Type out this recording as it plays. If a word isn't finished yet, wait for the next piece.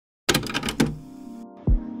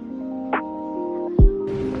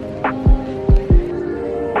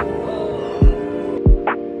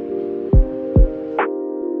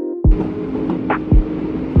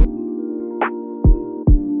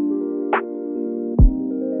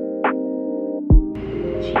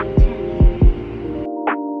Hi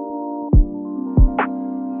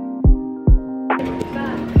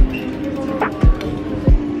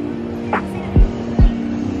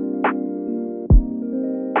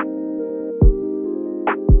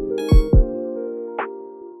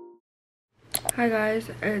guys,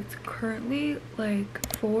 it's currently like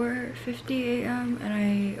 4:50 a.m. and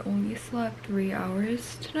I only slept 3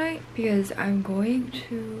 hours tonight because I'm going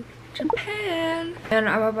to Japan and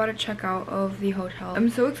I'm about to check out of the hotel. I'm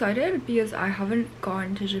so excited because I haven't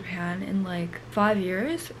gone to Japan in like 5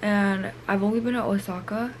 years and I've only been to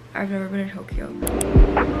Osaka. I've never been to Tokyo.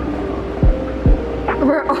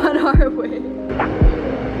 We're on our way.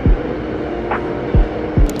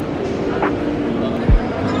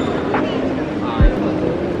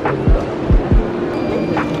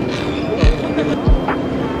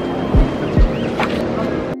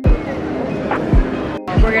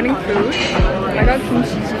 We're getting food. I got some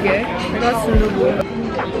shichige. I got some noodles.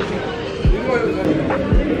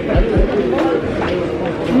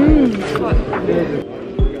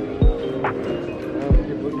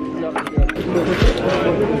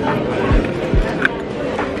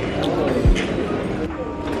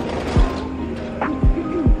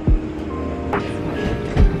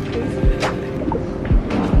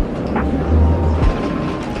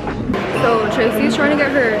 So Tracy's trying to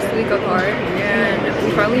get her Suica card and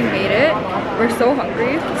we finally made it. We're so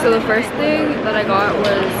hungry. So the first thing that I got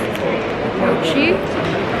was mochi.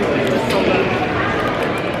 It's so good.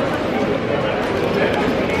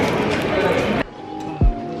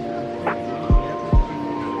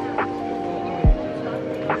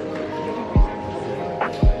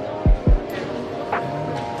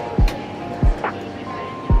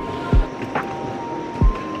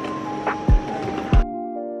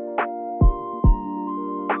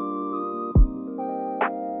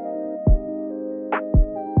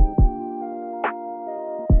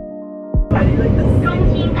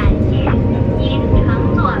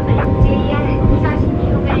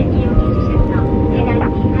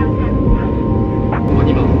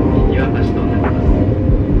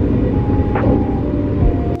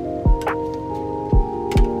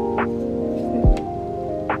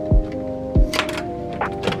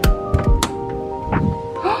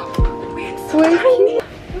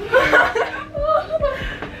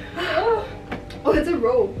 Oh, it's a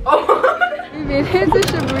rope. Oh. We made it to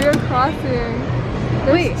Shibuya Crossing.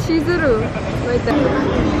 There's Chizuru right there.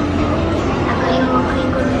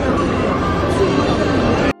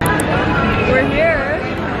 We're here.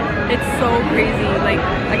 It's so crazy. Like,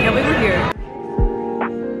 I can't believe we're here.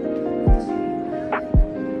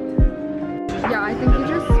 Yeah, I think you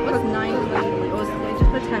just put 9. Oh,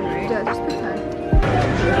 just put 10, right? Yeah, just put 10.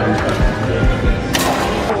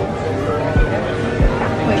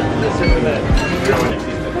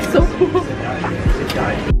 That's so cool.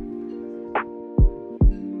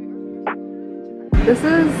 This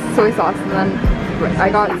is soy sauce and then I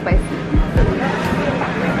got spicy.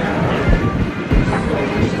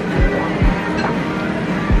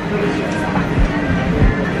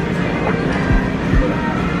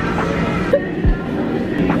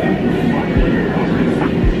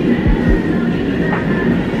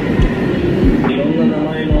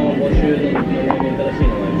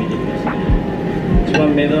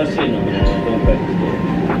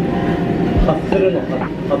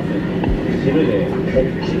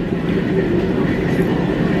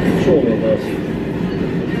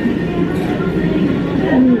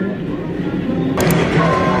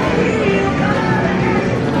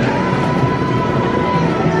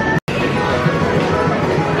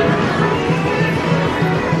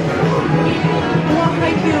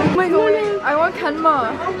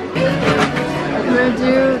 I'm gonna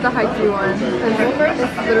do the haiku one.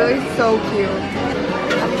 It's literally so cute.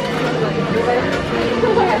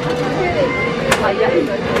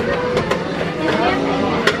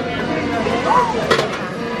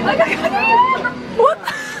 What?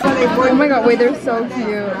 Oh my god, wait, they're so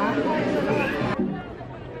cute.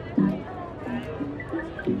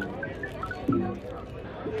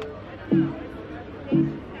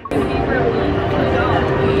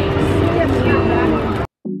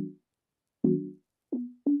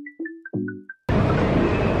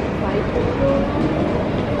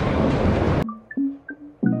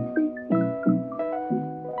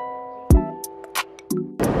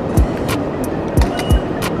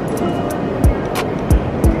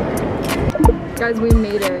 Guys, we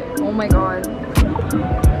made it. Oh my god.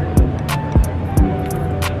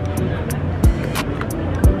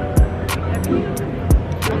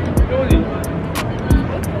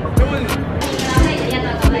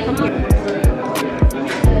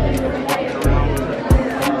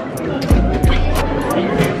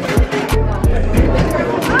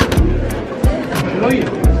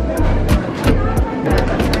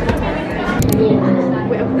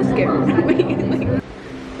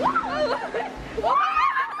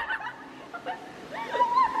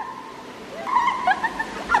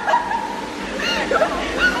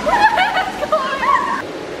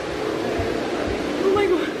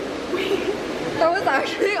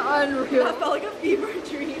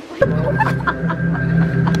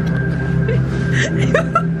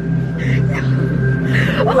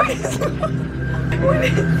 What is this?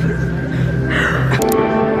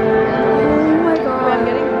 Oh my god. I'm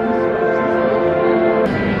getting...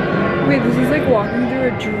 Wait, this is like walking through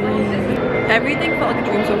a dream. Everything felt like a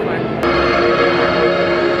dream so far.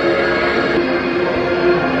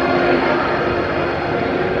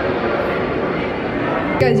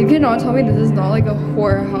 Guys, you cannot tell me this is not like a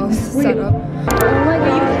horror house setup. Oh my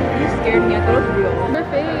god. You scared me. I thought it was real. Her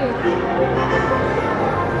face.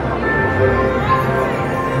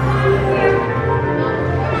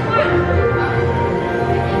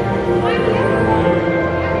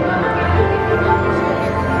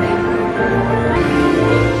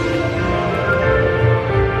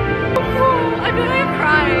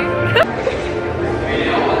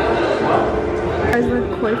 The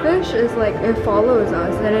koi fish is like, it follows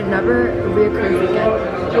us and it never reoccurs again.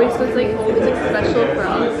 Wait, so it's like special for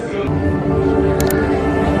us.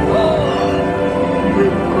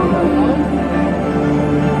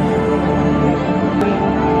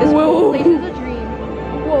 This whole place is a dream.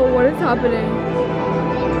 Whoa, what is happening?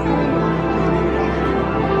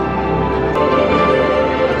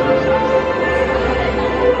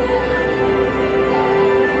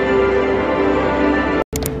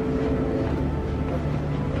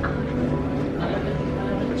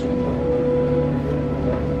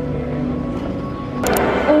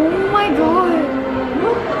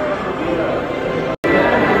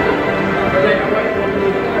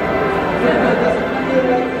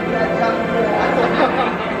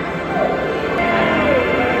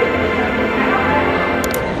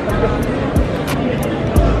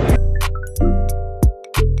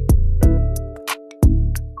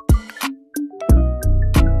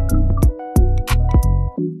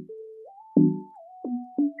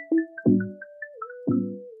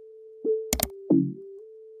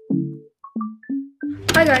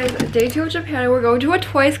 Hi guys, day 2 of Japan. We're going to a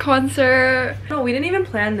Twice concert. No, we didn't even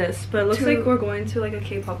plan this, but it looks like we're going to like a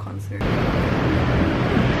K-pop concert.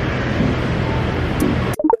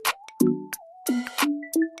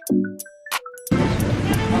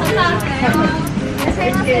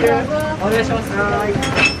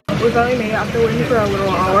 We finally made it after waiting for a little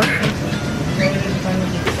hour.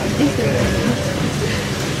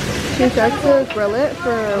 She said to grill it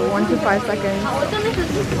for 1 to 5 seconds.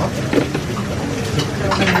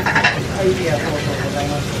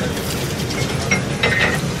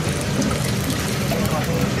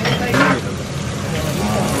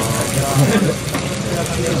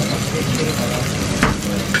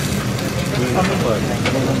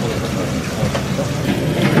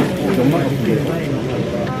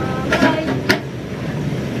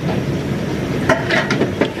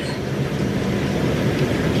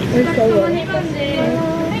 It's so good.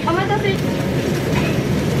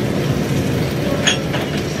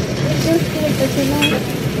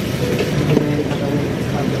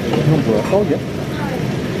 이건 뭐야? 떡이야?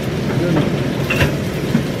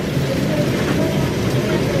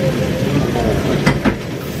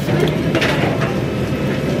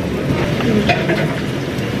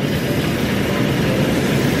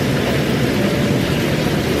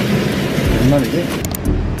 정말 이게?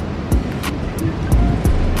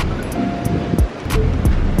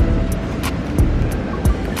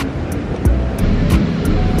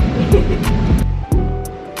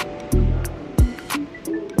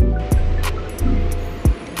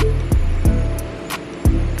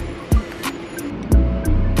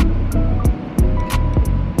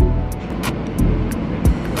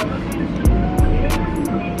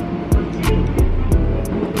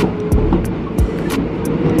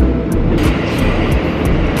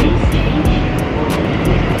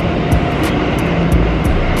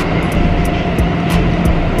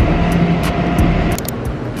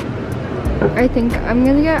 I think I'm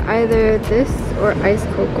gonna get either this or iced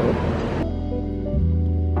cocoa.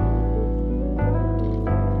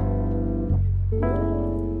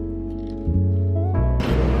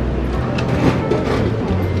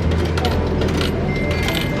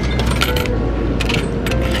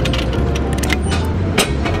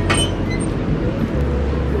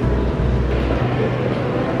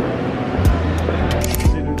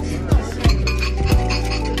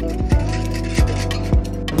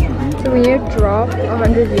 So we need to drop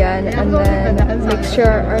 100 yen and then make sure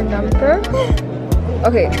our number.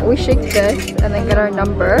 Okay, we shake this and then get our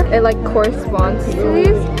number. It like corresponds to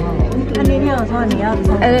these.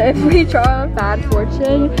 And if we draw a bad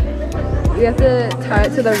fortune, we have to tie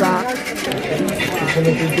it to the rack.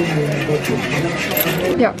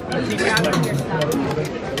 Yeah.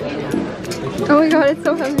 Oh my god, it's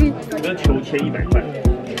so heavy.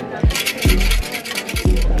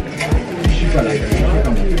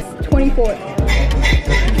 24.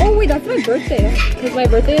 Oh wait, that's my birthday. Because my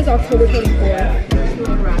birthday is October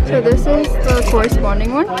 24th. So this is the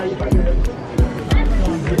corresponding one.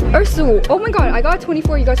 Ursu. Oh my god, I got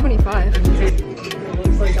 24, you got 25.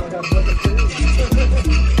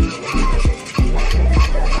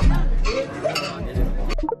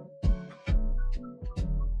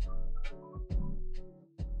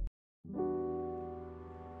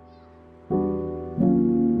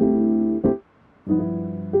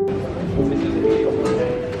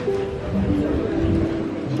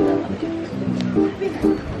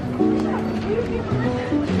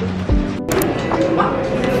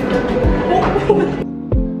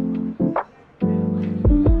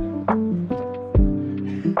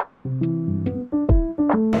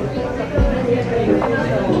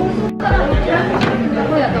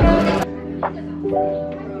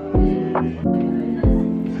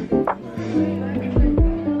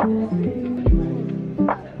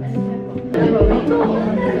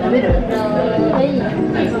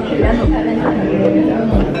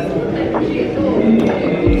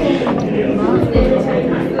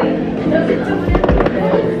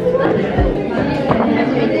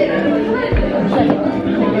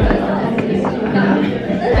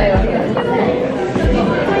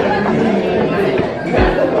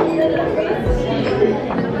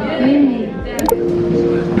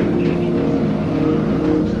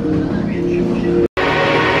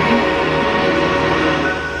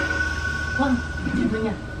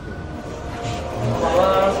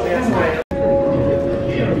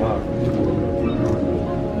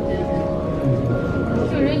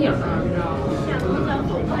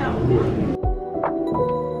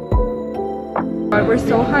 We're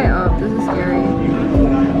so high up, this is scary.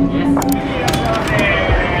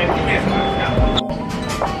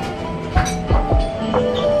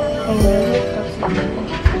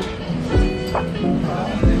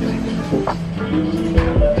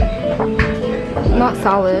 Not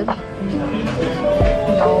salad.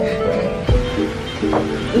 No.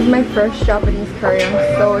 This is my first Japanese curry,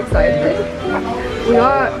 I'm so excited. We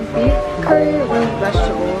got beef curry with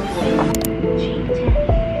vegetables.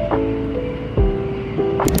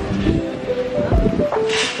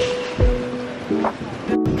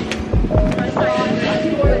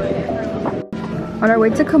 On our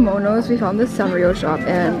way to kimonos, we found this sanrio shop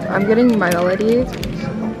and I'm getting my melody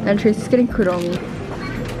and Tracy's getting kuromi.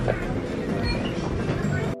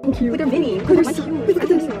 Cute. They're mini. Look at this. Look at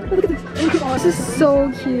this. Look at this. This is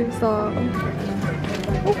so cute. Stop.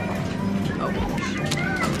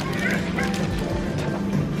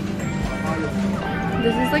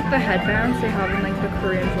 This is like the headbands they have in like the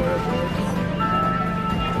Korean photo booths.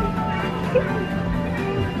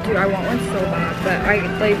 Dude, I want one so bad, but I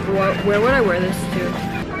like where would I wear this to?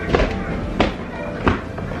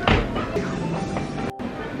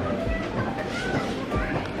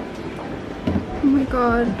 Oh my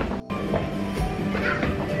god.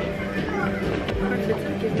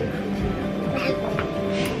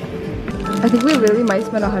 I think we really might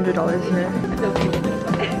spend $100 here.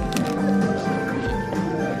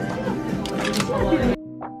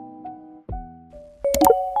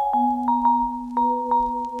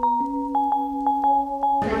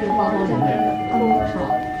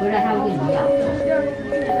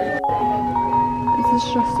 This is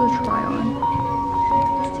just a try on.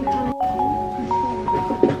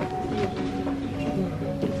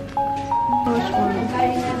 Which one?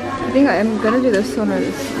 I think I'm gonna do this one or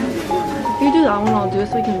this one. You do that one, I'll do it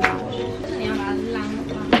so we can match.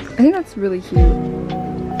 I think that's really cute.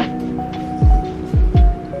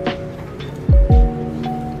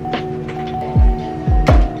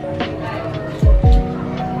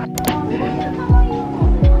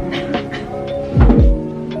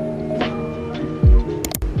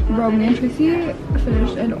 Bro, me and Tracy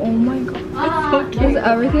finished and oh my god. It's so cute. It's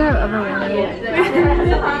everything I've ever wanted.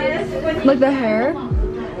 Like the hair.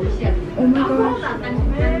 Oh my gosh.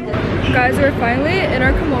 Guys, we're finally in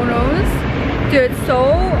our kimonos. Dude, it's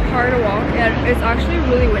so hard to walk and it's actually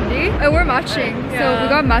really windy. And we're matching, so we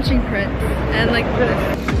got matching prints. And like this.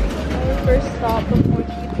 Our first stop before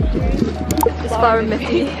it's Flower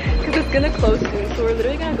Mickey. Because it's gonna close soon, so we're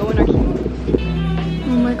literally gonna go in our kimonos.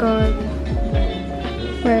 Oh my god.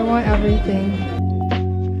 Wait, I want everything.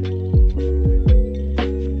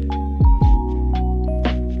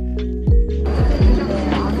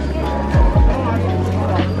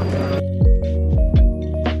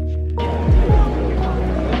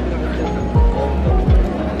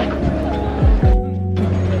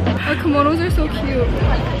 Our kimonos are so cute.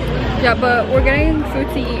 Yeah, but we're getting food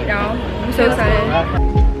to eat now. I'm so excited.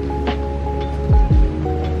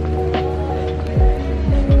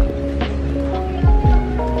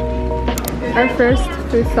 Our first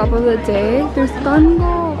food stop of the day. There's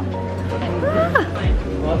tango. Ah!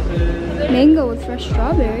 Mango with fresh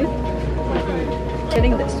strawberry.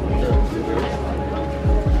 Getting this.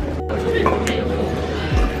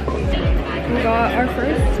 We got our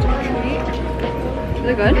first treat. Is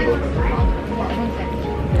it good?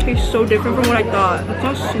 Tastes so different from what I thought. It's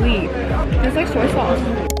not sweet. It's like soy sauce.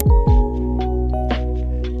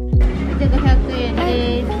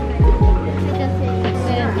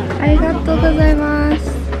 Arigatou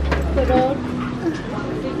gozaimasu.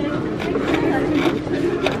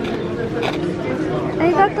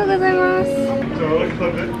 Arigatou gozaimasu.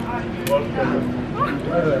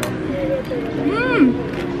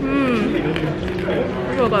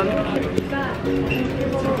 Well done.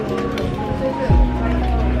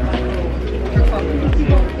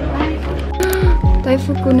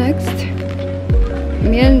 Daifuku next.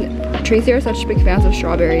 Me and Tracy are such big fans of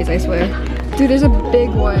strawberries, I swear. Dude, there's a big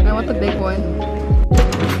one. I want the big one.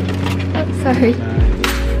 Oh, sorry.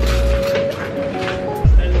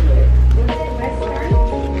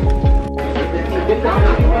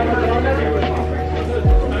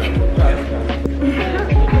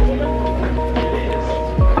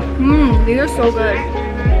 These are so good.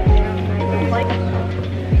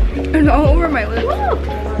 It's all over my lips.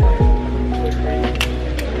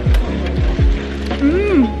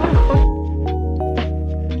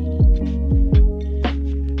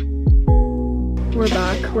 We're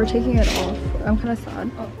back. We're taking it off. I'm kind of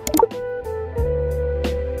sad. Oh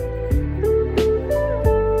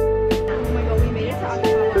my god, we made it to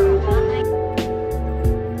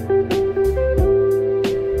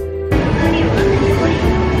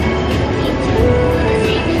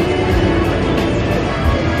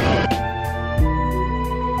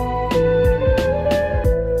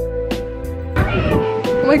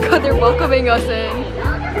Oh my god, they're welcoming us in.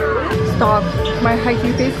 Stop. My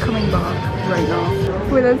haiku face coming back right now.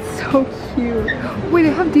 Wait, that's so cute. Wait,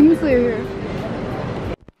 they have Demon Slayer here.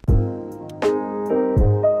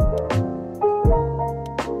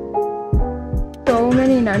 So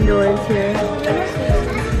many Nandoris here.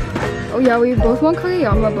 Oh yeah, we both want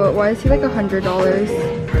Kageyama, but why is he like $100?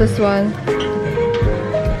 This one.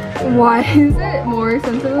 Why is it more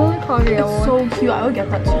expensive than the Kageyama? It's so cute. I would get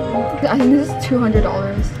that too. I think this is $200.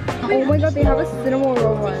 Oh my god, they have a cinnamon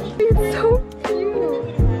roll one. It's so cute.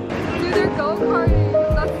 Dude, they're go-karting.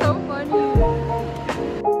 That's so funny.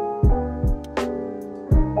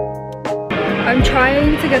 I'm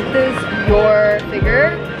trying to get this your figure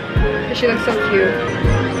because she looks so cute.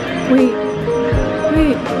 Wait.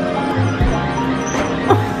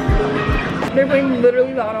 They're putting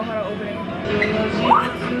literally the Anohana opening.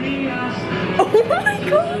 Oh my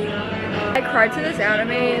god! I cried to this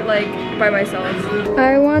anime like by myself.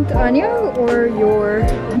 I want Anya or your.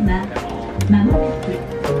 Oh my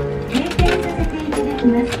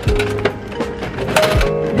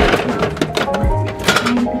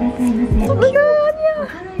god, Anya!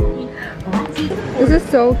 This is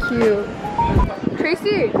so cute.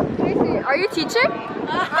 Tracy, are you teaching?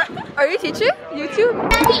 Are you teaching? YouTube?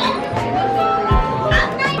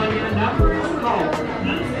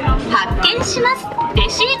 発見します。レ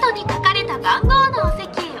シートに書か